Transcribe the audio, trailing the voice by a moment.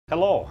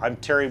Hello, I'm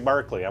Terry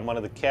Barkley. I'm one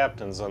of the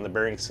captains on the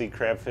Bering Sea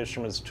Crab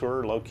Fisherman's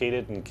Tour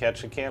located in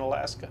Ketchikan,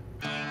 Alaska.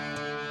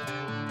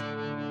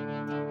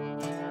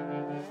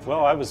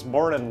 Well, I was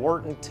born in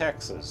Wharton,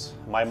 Texas.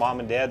 My mom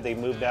and dad, they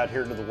moved out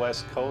here to the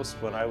West Coast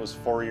when I was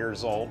 4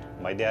 years old.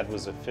 My dad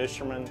was a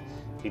fisherman.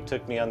 He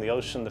took me on the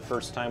ocean the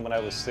first time when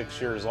I was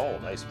 6 years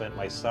old. I spent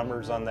my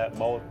summers on that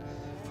boat,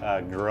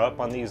 grew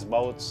up on these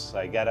boats.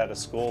 I got out of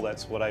school,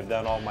 that's what I've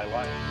done all my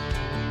life.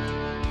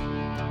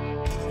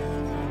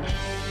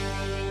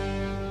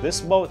 This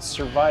boat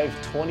survived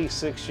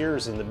 26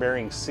 years in the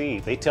Bering Sea.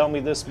 They tell me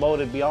this boat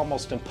would be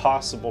almost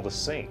impossible to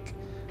sink.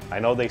 I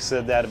know they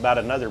said that about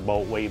another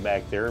boat way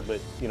back there, but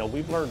you know,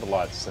 we've learned a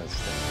lot since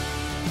then.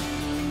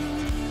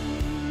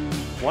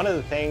 One of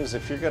the things,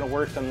 if you're going to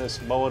work on this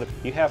boat,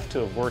 you have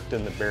to have worked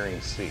in the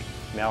Bering Sea.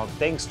 Now,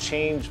 things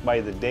change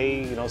by the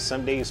day. You know,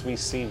 some days we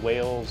see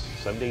whales,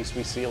 some days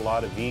we see a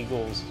lot of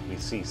eagles, we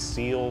see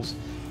seals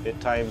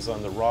at times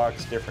on the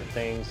rocks, different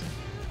things.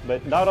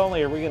 But not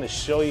only are we going to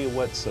show you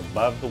what's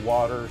above the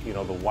water, you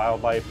know, the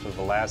wildlife of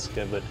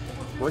Alaska, but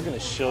we're going to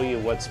show you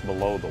what's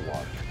below the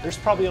water. There's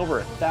probably over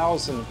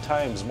 1,000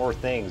 times more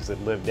things that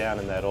live down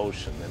in that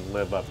ocean than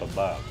live up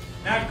above.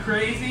 That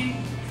crazy?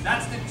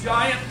 That's the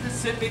giant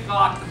Pacific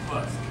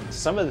octopus.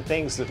 Some of the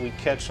things that we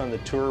catch on the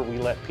tour, we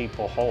let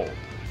people hold.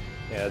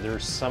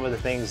 There's some of the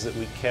things that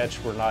we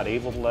catch we're not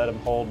able to let them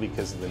hold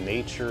because of the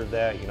nature of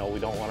that. You know, we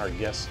don't want our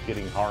guests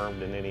getting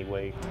harmed in any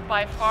way.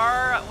 By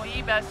far,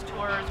 the best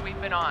tours we've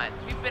been on.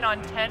 We've been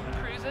on 10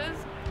 cruises,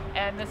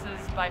 and this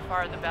is by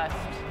far the best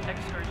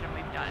excursion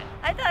we've done.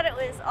 I thought it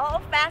was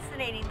all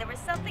fascinating. There was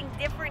something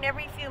different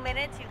every few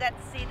minutes. You got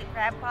to see the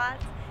crab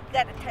pots, you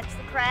got to touch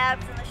the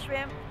crabs and the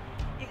shrimp,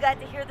 you got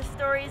to hear the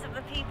stories of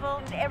the people.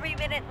 And every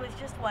minute was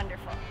just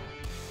wonderful.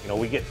 You know,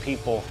 we get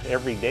people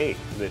every day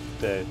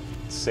that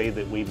say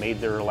that we made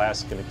their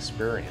Alaskan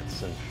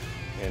experience,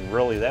 and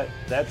really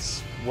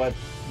that's what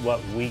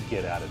we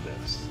get out of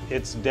this.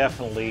 It's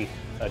definitely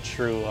a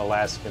true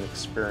Alaskan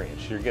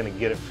experience. You're going to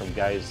get it from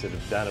guys that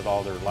have done it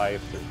all their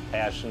life, they're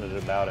passionate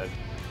about it,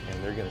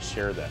 and they're going to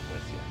share that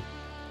with you.